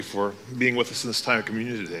For being with us in this time of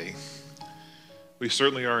communion today. We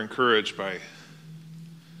certainly are encouraged by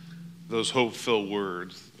those hope-filled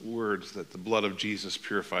words that the blood of Jesus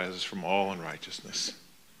purifies us from all unrighteousness.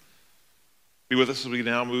 Be with us as we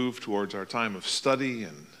now move towards our time of study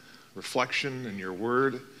and reflection in your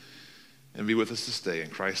word, and be with us this day. In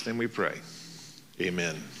Christ's name we pray.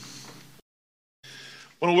 Amen. I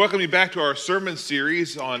want to welcome you back to our sermon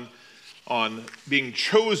series on being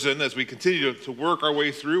chosen as we continue to work our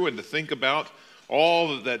way through and to think about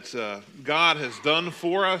all that God has done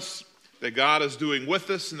for us, that God is doing with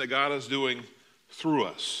us, and that God is doing through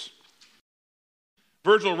us.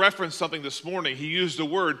 Virgil referenced something this morning. He used the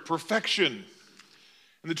word perfection.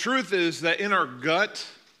 And the truth is that in our gut,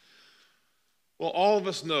 well, all of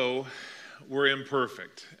us know we're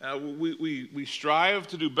imperfect. We strive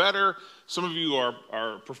to do better. Some of you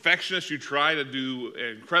are perfectionists. You try to do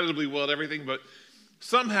incredibly well at everything, but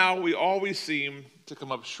somehow we always seem to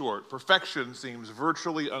come up short. Perfection seems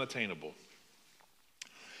virtually unattainable.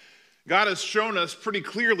 God has shown us pretty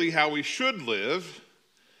clearly how we should live.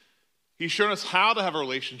 He's shown us how to have a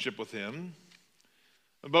relationship with Him,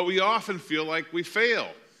 but we often feel like we fail.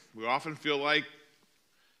 We often feel like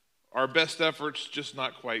our best efforts just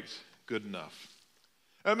not quite good enough.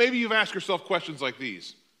 Maybe you've asked yourself questions like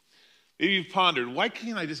these. Maybe you've pondered, why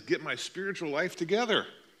can't I just get my spiritual life together?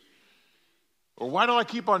 Or why do I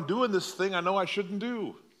keep on doing this thing I know I shouldn't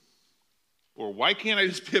do? Or why can't I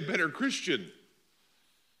just be a better Christian?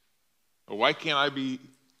 Or why can't I be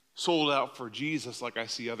sold out for Jesus like I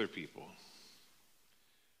see other people?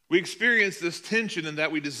 We experience this tension in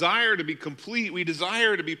that we desire to be complete, we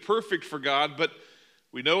desire to be perfect for God, but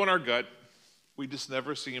we know in our gut we just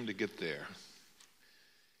never seem to get there.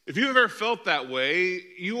 If you've ever felt that way,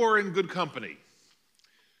 you are in good company.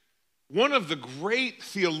 One of the great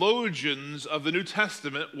theologians of the New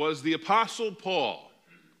Testament was the Apostle Paul.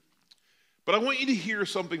 But I want you to hear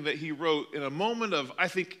something that he wrote in a moment of, I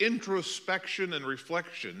think, introspection and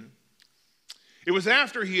reflection. It was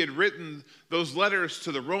after he had written those letters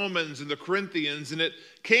to the Romans and the Corinthians, and it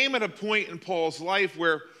came at a point in Paul's life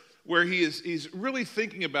where he's really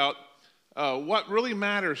thinking about what really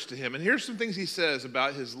matters to him. And here's some things he says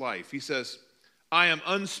about his life. He says, I am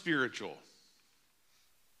unspiritual.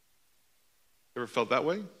 Ever felt that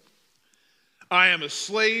way? I am a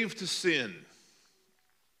slave to sin.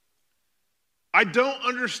 I don't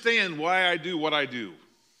understand why I do what I do.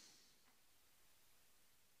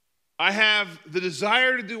 I have the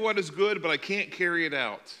desire to do what is good, but I can't carry it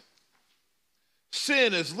out.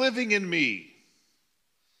 Sin is living in me.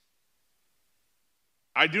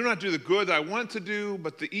 I do not do the good I want to do,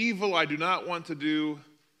 but the evil I do not want to do,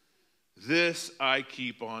 this I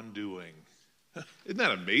keep on doing. Isn't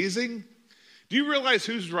that amazing? Do you realize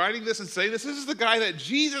who's writing this and saying this? This is the guy that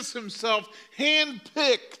Jesus himself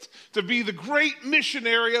handpicked to be the great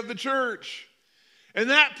missionary of the church. And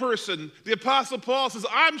that person, the Apostle Paul, says,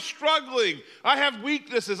 I'm struggling. I have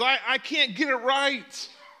weaknesses. I can't get it right.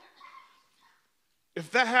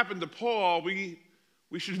 If that happened to Paul, we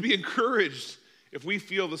should be encouraged if we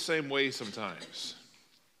feel the same way sometimes.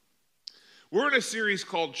 We're in a series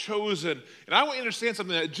called Chosen, and I want you to understand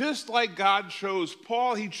something, that just like God chose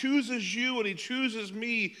Paul, He chooses you and He chooses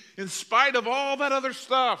me in spite of all that other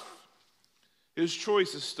stuff. His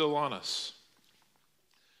choice is still on us.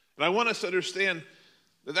 And I want us to understand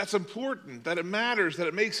that that's important, that it matters, that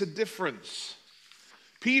it makes a difference.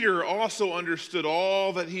 Peter also understood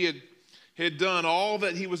all that he had done, all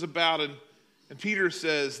that he was about, and Peter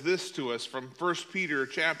says this to us from 1 Peter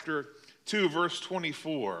chapter 2, verse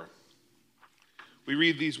 24. We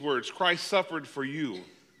read these words, Christ suffered for you.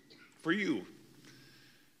 For you.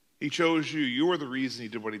 He chose you. You are the reason He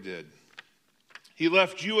did what He did. He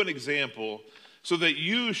left you an example so that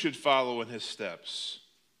you should follow in His steps.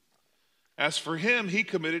 As for Him, He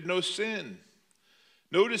committed no sin.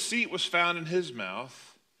 No deceit was found in His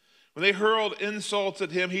mouth. When they hurled insults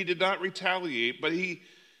at Him, He did not retaliate, but He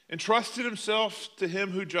entrusted Himself to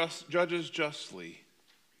Him who judges justly.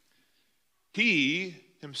 He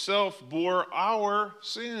Himself bore our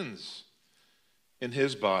sins in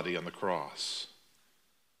His body on the cross,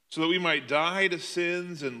 so that we might die to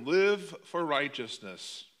sins and live for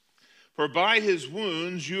righteousness. For by His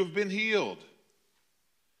wounds you have been healed.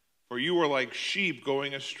 For you were like sheep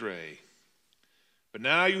going astray, but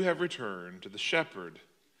now you have returned to the shepherd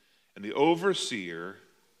and the overseer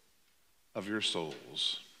of your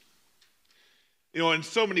souls. You know, in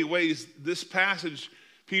so many ways, this passage,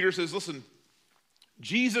 Peter says, listen,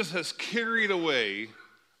 Jesus has carried away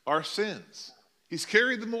our sins. He's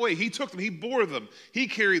carried them away. He took them. He bore them. He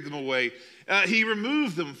carried them away. He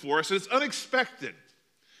removed them for us. And it's unexpected.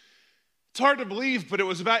 It's hard to believe, but it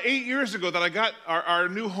was about 8 years ago that I got our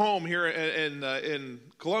new home here in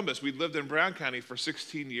Columbus. We'd lived in Brown County for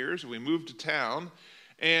 16 years, and we moved to town.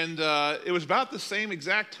 And it was about the same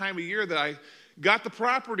exact time of year that I got the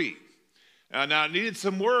property. Now, it needed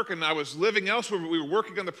some work, and I was living elsewhere, but we were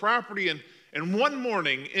working on the property. And one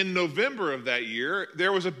morning in November of that year,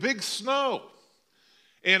 there was a big snow.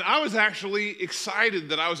 And I was actually excited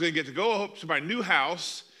that I was going to get to go up to my new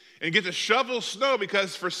house and get to shovel snow,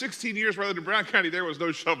 because for 16 years where I lived in Brown County, there was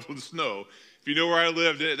no shoveling snow. If you know where I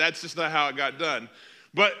lived, that's just not how it got done.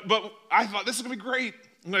 But I thought, this is going to be great.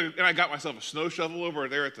 And I got myself a snow shovel over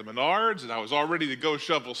there at the Menards, and I was all ready to go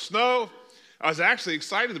shovel snow. I was actually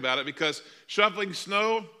excited about it because shoveling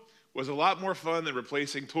snow was a lot more fun than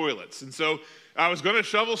replacing toilets. And so I was going to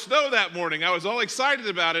shovel snow that morning. I was all excited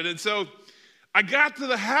about it. And so I got to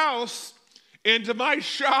the house, and to my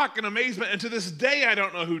shock and amazement, and to this day I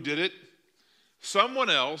don't know who did it, someone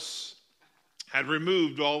else had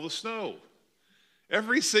removed all the snow.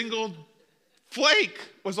 Every single flake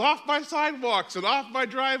was off my sidewalks and off my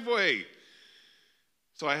driveway.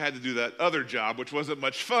 So I had to do that other job, which wasn't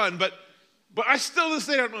much fun, but I still to this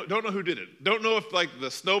day don't know who did it. Don't know if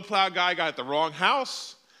the snowplow guy got at the wrong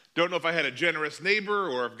house. Don't know if I had a generous neighbor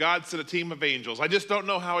or if God sent a team of angels. I just don't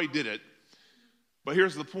know how he did it. But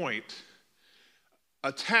here's the point.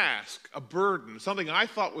 A task, a burden, something I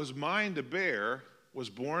thought was mine to bear was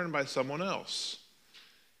borne by someone else.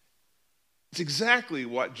 It's exactly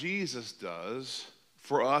what Jesus does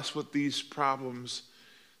for us with these problems,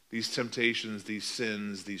 these temptations, these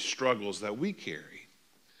sins, these struggles that we carry.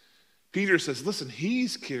 Peter says, listen,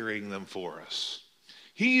 he's carrying them for us.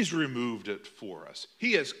 He's removed it for us.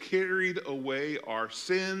 He has carried away our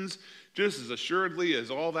sins just as assuredly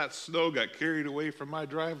as all that snow got carried away from my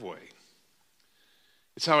driveway.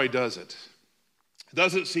 It's how he does it. It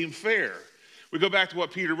doesn't seem fair. We go back to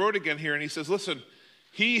what Peter wrote again here, and he says, listen,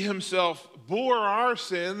 he himself bore our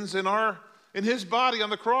sins in his body on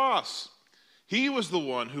the cross. He was the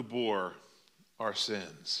one who bore our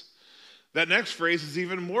sins. That next phrase is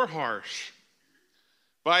even more harsh.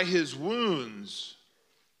 By his wounds,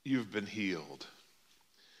 you've been healed.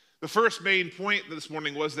 The first main point this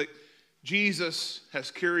morning was that Jesus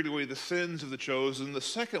has carried away the sins of the chosen. The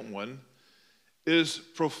second one is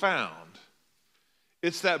profound.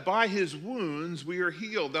 It's that by his wounds we are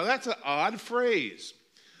healed. Now that's an odd phrase,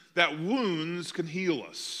 that wounds can heal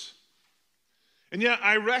us. And yet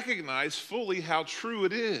I recognize fully how true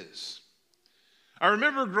it is. I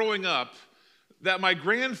remember growing up that my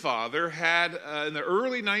grandfather had, in the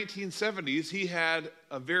early 1970s, he had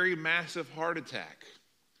a very massive heart attack.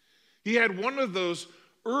 He had one of those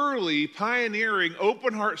early pioneering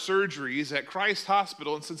open heart surgeries at Christ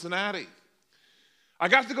Hospital in Cincinnati. I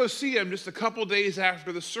got to go see him just a couple days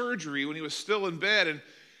after the surgery when he was still in bed,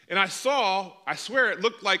 and I saw, I swear it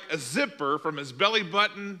looked like a zipper from his belly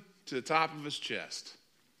button to the top of his chest.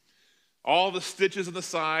 All the stitches on the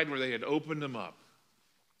side where they had opened him up.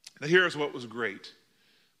 Now here's what was great.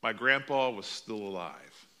 My grandpa was still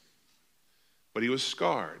alive, but he was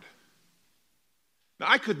scarred. Now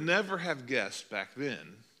I could never have guessed back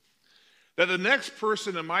then that the next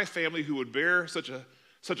person in my family who would bear such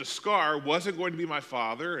a scar wasn't going to be my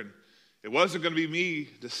father, and it wasn't going to be me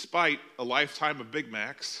despite a lifetime of Big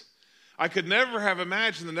Macs. I could never have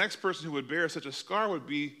imagined the next person who would bear such a scar would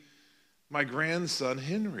be my grandson,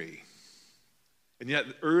 Henry. And yet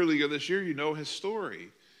earlier this year, you know his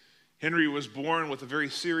story. Henry was born with a very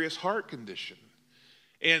serious heart condition.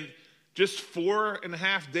 And just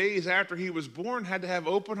 4.5 days after he was born, had to have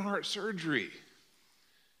open heart surgery.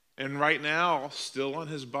 And right now, still on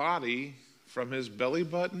his body, from his belly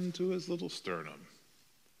button to his little sternum,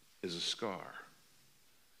 is a scar.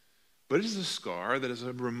 But it is a scar that is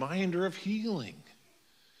a reminder of healing.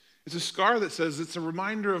 It's a scar that says it's a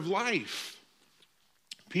reminder of life.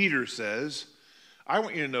 Peter says, I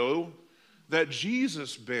want you to know that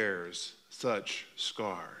Jesus bears such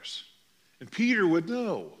scars. And Peter would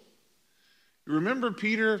know. You remember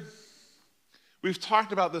Peter? We've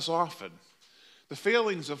talked about this often. The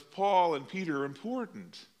failings of Paul and Peter are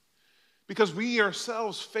important because we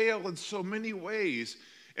ourselves fail in so many ways,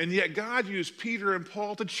 and yet God used Peter and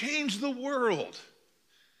Paul to change the world.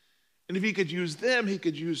 And if he could use them, he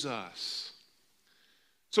could use us.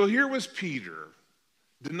 So here was Peter,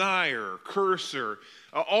 denier, curser,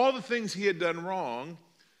 all the things he had done wrong,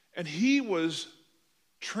 and he was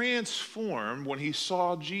transformed when he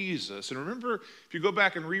saw Jesus. And remember, if you go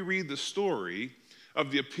back and reread the story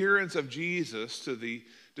of the appearance of Jesus to the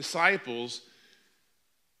disciples,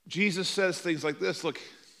 Jesus says things like this, look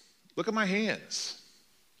at my hands,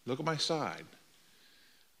 look at my side.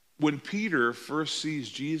 When Peter first sees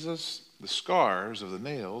Jesus, the scars of the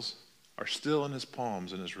nails are still in his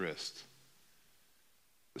palms and his wrist.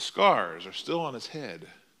 The scars are still on his head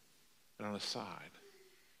and on his side.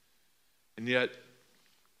 And yet,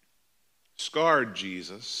 scarred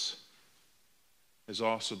Jesus is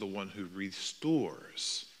also the one who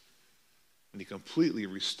restores. And he completely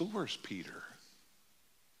restores Peter.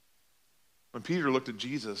 When Peter looked at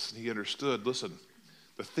Jesus, he understood, listen,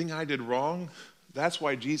 the thing I did wrong, that's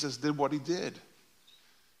why Jesus did what he did.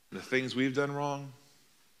 And the things we've done wrong,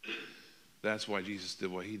 that's why Jesus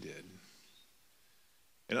did what he did.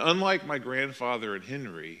 And unlike my grandfather and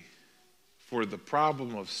Henry, for the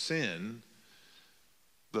problem of sin,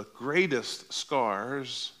 the greatest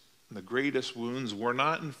scars and the greatest wounds were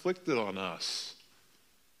not inflicted on us.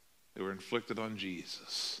 They were inflicted on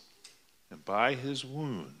Jesus. And by his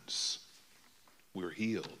wounds, we're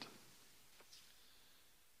healed.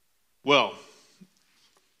 Well,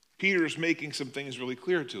 Peter's making some things really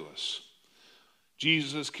clear to us.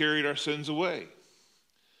 Jesus has carried our sins away.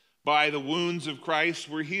 By the wounds of Christ,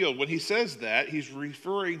 we're healed. When he says that, he's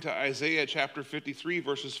referring to Isaiah chapter 53,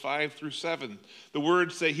 verses 5 through 7. The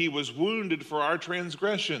words say, he was wounded for our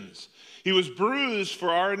transgressions. He was bruised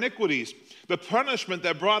for our iniquities. The punishment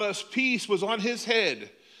that brought us peace was on his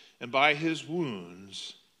head, and by his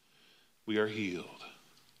wounds, we are healed.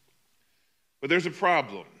 But there's a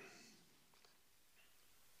problem.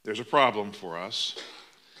 There's a problem for us.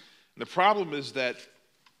 And the problem is that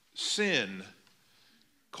sin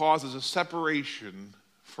causes a separation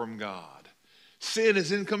from God. Sin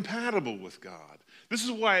is incompatible with God. This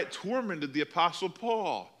is why it tormented the Apostle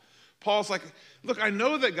Paul. Paul's like, look, I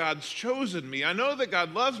know that God's chosen me. I know that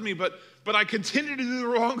God loves me, but I continue to do the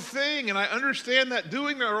wrong thing. And I understand that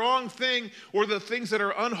doing the wrong thing or the things that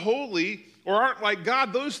are unholy or aren't like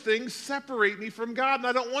God, those things separate me from God. And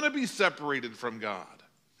I don't want to be separated from God.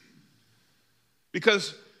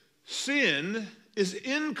 Because sin is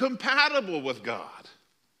incompatible with God.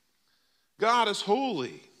 God is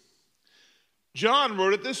holy. John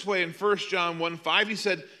wrote it this way in 1 John 1:5. He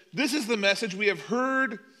said, this is the message we have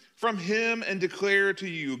heard from him and declare to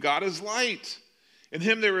you. God is light. In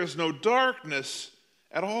him there is no darkness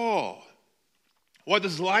at all. What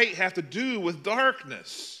does light have to do with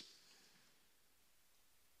darkness?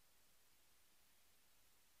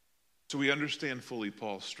 So we understand fully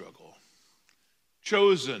Paul's struggle.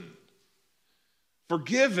 Chosen,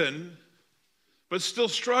 forgiven, but still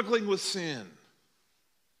struggling with sin.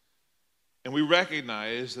 And we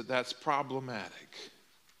recognize that that's problematic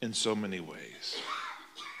in so many ways.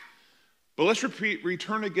 But let's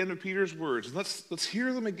return again to Peter's words. And let's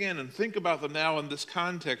hear them again and think about them now in this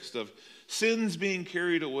context of sins being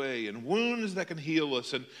carried away and wounds that can heal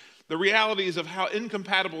us and the realities of how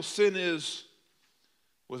incompatible sin is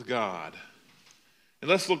with God. And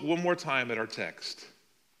let's look one more time at our text.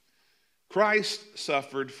 Christ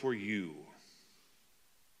suffered for you.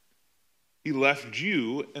 He left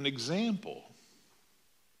you an example.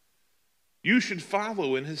 You should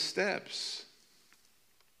follow in his steps.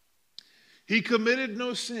 He committed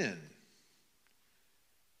no sin,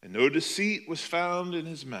 and no deceit was found in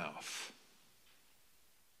his mouth.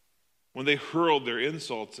 When they hurled their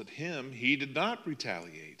insults at him, he did not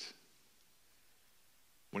retaliate.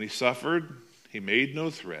 When he suffered, he made no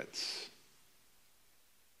threats.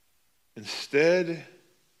 Instead,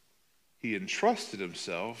 he entrusted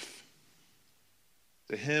himself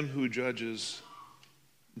to him who judges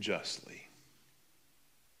justly.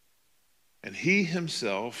 And he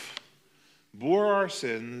himself bore our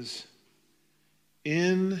sins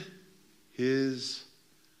in his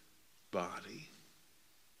body.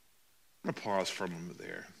 I'm going to pause for a moment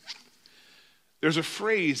there. There's a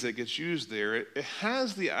phrase that gets used there. It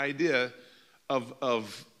has the idea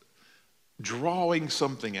of drawing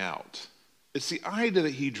something out. It's the idea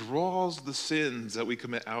that he draws the sins that we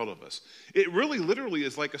commit out of us. It really literally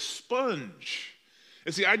is like a sponge.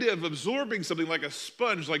 It's the idea of absorbing something like a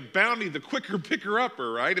sponge, like Bounty, the quicker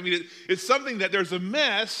picker-upper, right? I mean, it's something that there's a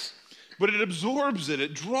mess, but it absorbs it.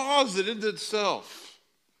 It draws it into itself.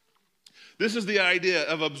 This is the idea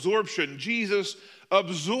of absorption. Jesus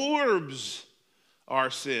absorbs our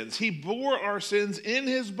sins. He bore our sins in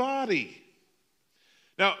his body.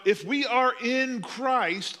 Now, if we are in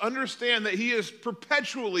Christ, understand that he is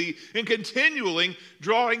perpetually and continually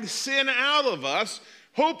drawing sin out of us,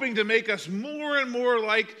 hoping to make us more and more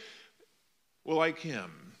like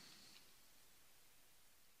him.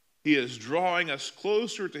 He is drawing us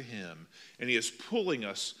closer to him, and he is pulling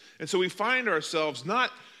us. And so we find ourselves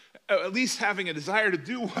not at least having a desire to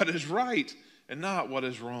do what is right and not what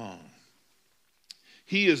is wrong.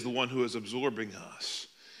 He is the one who is absorbing us.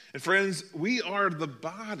 And friends, we are the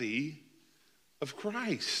body of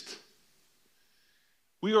Christ.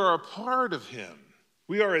 We are a part of him.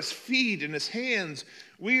 We are his feet and his hands.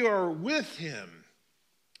 We are with him,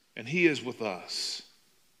 and he is with us.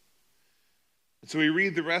 And so we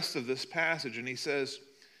read the rest of this passage, and he says,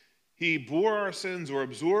 he bore our sins or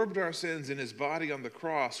absorbed our sins in his body on the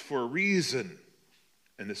cross for a reason.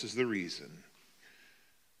 And this is the reason.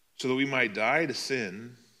 So that we might die to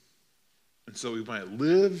sin, and so we might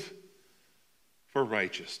live for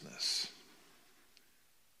righteousness.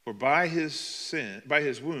 For by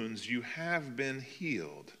his wounds you have been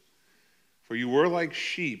healed. For you were like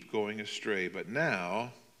sheep going astray, but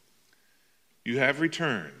now you have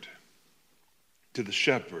returned to the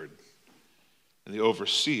shepherd and the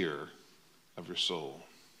overseer of your soul.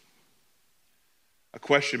 A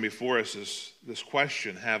question before us is this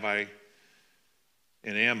question: have I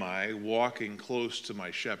and am I walking close to my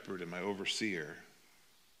shepherd and my overseer?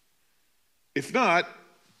 If not,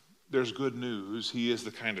 there's good news. He is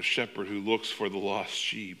the kind of shepherd who looks for the lost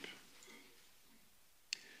sheep.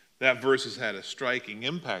 That verse has had a striking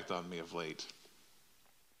impact on me of late.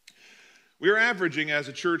 We're averaging as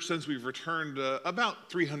a church, since we've returned, about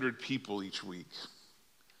 300 people each week.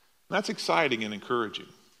 That's exciting and encouraging.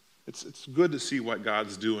 It's good to see what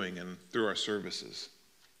God's doing and through our services.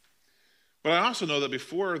 But I also know that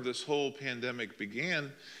before this whole pandemic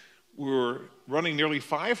began, we were running nearly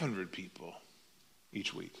 500 people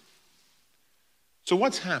each week. So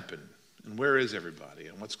what's happened, and where is everybody,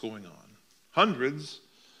 and what's going on? Hundreds,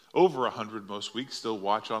 over 100 most weeks, still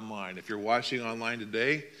watch online. If you're watching online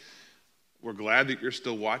today, we're glad that you're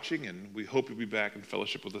still watching, and we hope you'll be back in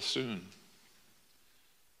fellowship with us soon.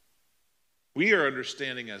 We are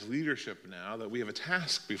understanding as leadership now that we have a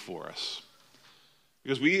task before us,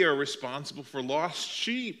 because we are responsible for lost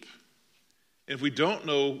sheep. And if we don't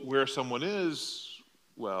know where someone is,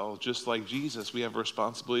 well, just like Jesus, we have a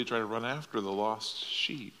responsibility to try to run after the lost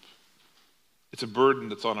sheep. It's a burden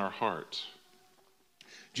that's on our heart.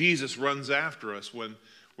 Jesus runs after us when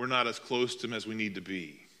we're not as close to him as we need to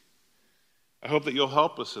be. I hope that you'll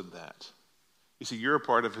help us in that. You see, you're a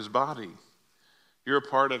part of his body. You're a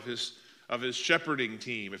part of his shepherding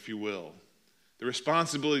team, if you will. The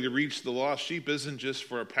responsibility to reach the lost sheep isn't just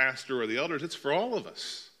for a pastor or the elders, it's for all of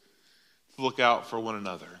us to look out for one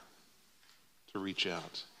another, to reach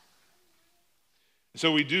out. And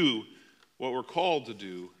so we do what we're called to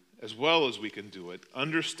do as well as we can do it,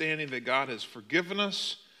 understanding that God has forgiven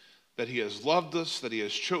us, that he has loved us, that he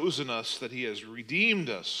has chosen us, that he has redeemed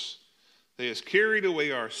us, that he has carried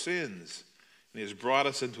away our sins, and he has brought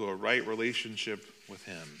us into a right relationship with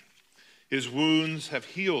him. His wounds have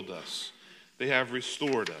healed us. They have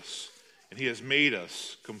restored us, and he has made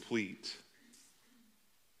us complete.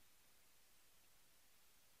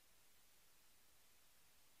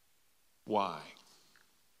 Why?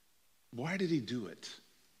 Why did he do it?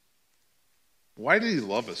 Why did he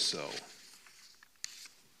love us so?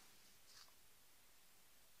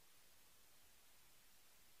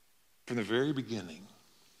 From the very beginning,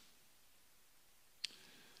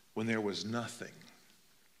 when there was nothing,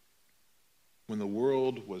 when the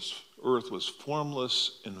earth was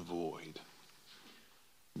formless and void,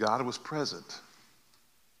 God was present.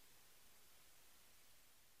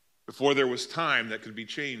 Before there was time that could be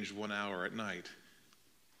changed 1 hour at night,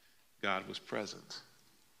 God was present.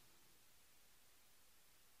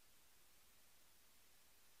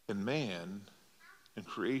 And man and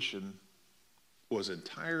creation was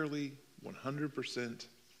entirely 100%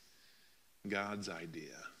 God's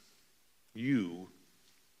idea. You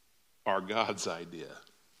are God's idea.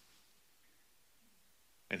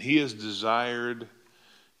 And he has desired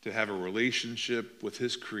to have a relationship with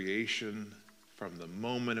his creation from the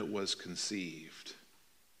moment it was conceived.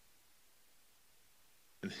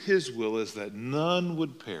 And his will is that none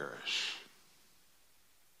would perish,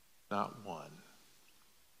 not one.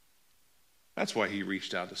 That's why he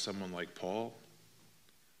reached out to someone like Paul,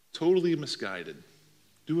 totally misguided,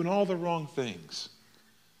 doing all the wrong things,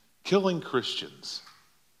 killing Christians.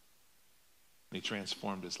 And he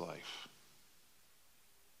transformed his life.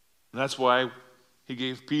 And that's why he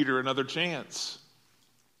gave Peter another chance.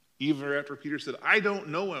 Even after Peter said, I don't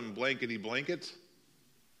know him, blankety blanket.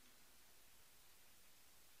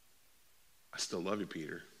 I still love you,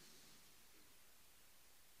 Peter.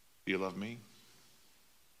 Do you love me?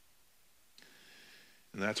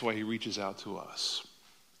 And that's why he reaches out to us.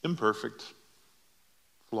 Imperfect,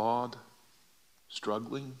 flawed,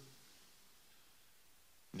 struggling.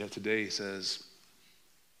 And yet today he says,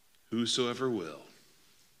 whosoever will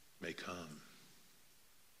may come.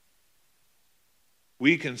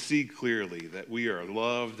 We can see clearly that we are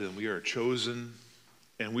loved and we are chosen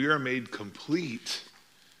and we are made complete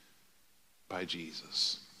by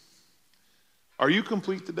Jesus. Are you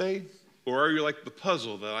complete today? Or are you like the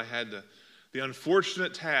puzzle that I had the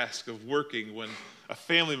unfortunate task of working when a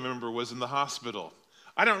family member was in the hospital?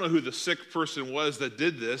 I don't know who the sick person was that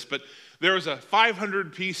did this, but there was a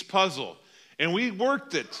 500-piece puzzle, and we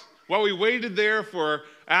worked it. While we waited there for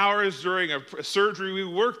hours during a surgery, we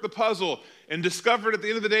worked the puzzle and discovered at the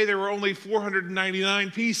end of the day there were only 499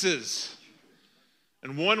 pieces,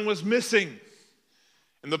 and one was missing,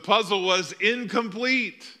 and the puzzle was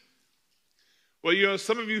incomplete. Well,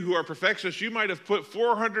 some of you who are perfectionists, you might have put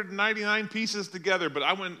 499 pieces together, but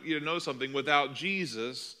I want you to know something. Without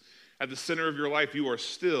Jesus at the center of your life, you are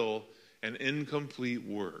still an incomplete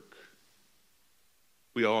work.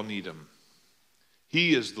 We all need him.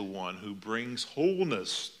 He is the one who brings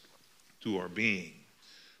wholeness to our being,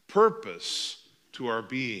 purpose to our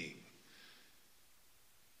being.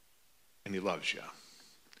 And he loves you.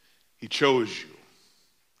 He chose you.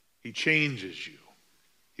 He changes you.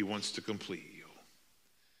 He wants to complete you.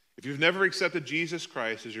 If you've never accepted Jesus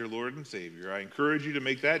Christ as your Lord and Savior, I encourage you to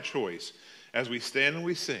make that choice as we stand and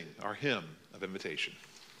we sing our hymn of invitation.